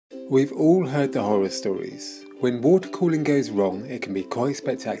We've all heard the horror stories. When water cooling goes wrong, it can be quite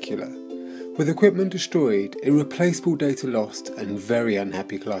spectacular. With equipment destroyed, irreplaceable data lost, and very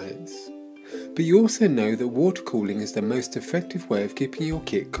unhappy clients. But you also know that water cooling is the most effective way of keeping your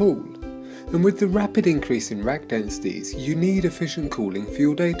kit cool. And with the rapid increase in rack densities, you need efficient cooling for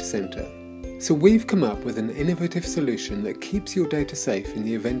your data center. So we've come up with an innovative solution that keeps your data safe in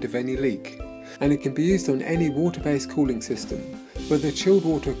the event of any leak. And it can be used on any water-based cooling system, whether chilled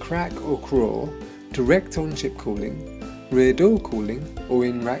water crack or craw, direct on-chip cooling, rear door cooling, or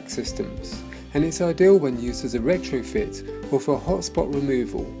in-rack systems. And it's ideal when used as a retrofit or for hotspot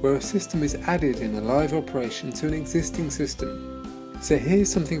removal, where a system is added in a live operation to an existing system. So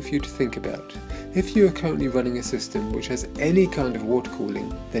here's something for you to think about. If you are currently running a system which has any kind of water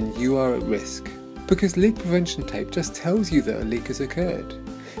cooling, then you are at risk. Because leak prevention tape just tells you that a leak has occurred.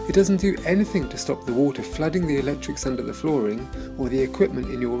 It doesn't do anything to stop the water flooding the electrics under the flooring or the equipment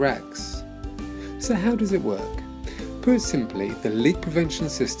in your racks. So how does it work? Put simply, the leak prevention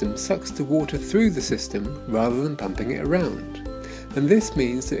system sucks the water through the system rather than pumping it around. And this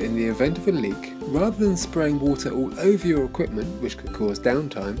means that in the event of a leak, rather than spraying water all over your equipment, which could cause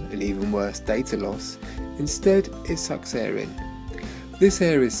downtime and even worse, data loss, instead it sucks air in. This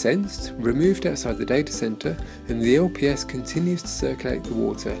air is sensed, removed outside the data center, and the LPS continues to circulate the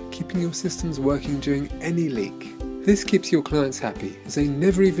water, keeping your systems working during any leak. This keeps your clients happy, as they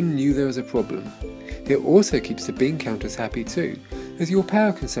never even knew there was a problem. It also keeps the bean counters happy too, as your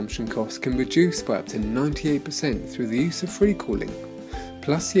power consumption costs can reduce by up to 98% through the use of free cooling.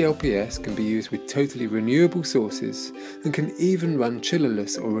 Plus the LPS can be used with totally renewable sources and can even run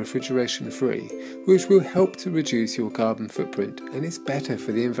chillerless or refrigeration free, which will help to reduce your carbon footprint, and it's better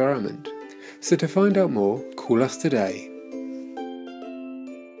for the environment. So to find out more, call us today.